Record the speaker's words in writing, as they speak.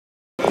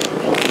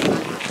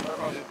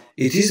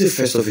It is the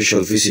first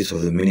official visit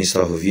of the Minister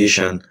of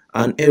Aviation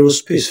and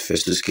Aerospace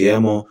Festus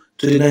Keyamo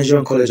to the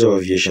Nigerian College of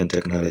Aviation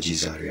Technology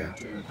Zaria.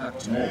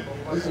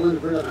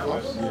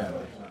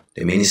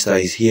 The minister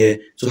is here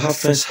to have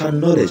first-hand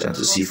knowledge and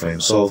to see for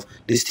himself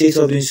the state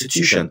of the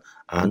institution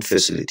and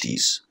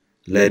facilities.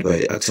 Led by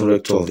the acting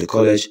rector of the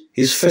college,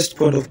 his first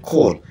point of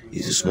call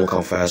is the smoke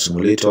and fire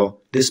simulator,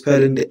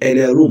 dispelling the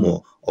earlier rumor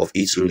of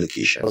its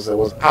relocation. There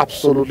was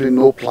absolutely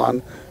no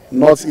plan,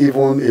 not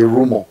even a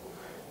rumor,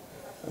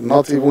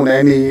 not even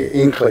any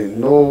inkling,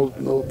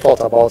 no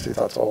thought about it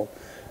at all.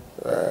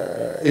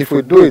 If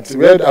we do it,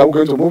 where are we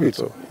going to move it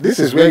to? This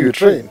is where you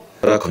train.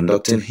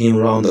 Conducting him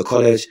round the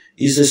college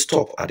is a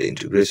stop at the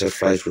integrated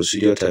flight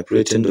procedure type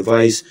rating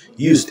device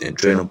used in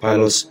training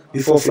pilots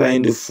before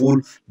flying the full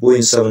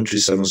Boeing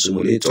 737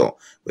 simulator,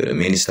 with the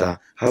minister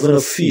having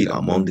a feel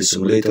among the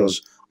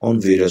simulators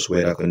on various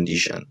weather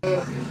conditions.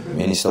 The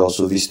minister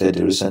also visited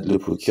the recently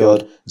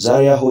procured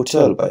Zaria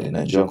Hotel by the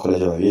Nigerian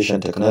College of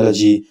Aviation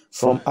Technology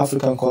from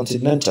African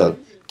Continental,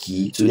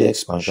 key to the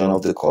expansion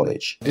of the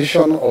college.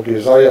 Addition of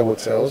the Zaria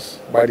hotels,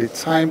 by the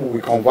time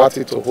we convert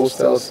it to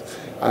hostels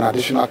and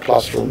additional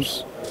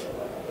classrooms,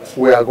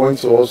 we are going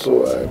to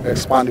also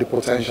expand the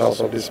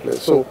potentials of this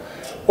place. So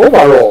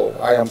overall,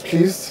 I am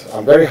pleased.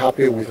 I'm very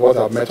happy with what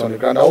I've met on the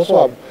ground. I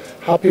also am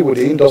happy with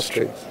the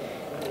industry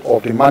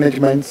of the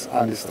management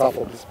and the staff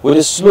of this. With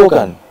the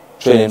slogan,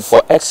 Training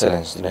for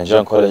Excellence, the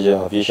Nigerian College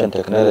of Aviation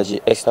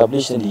Technology,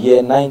 established in the year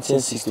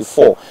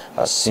 1964,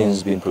 has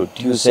since been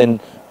producing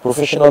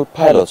professional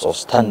pilots of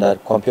standard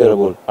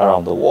comparable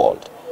around the world.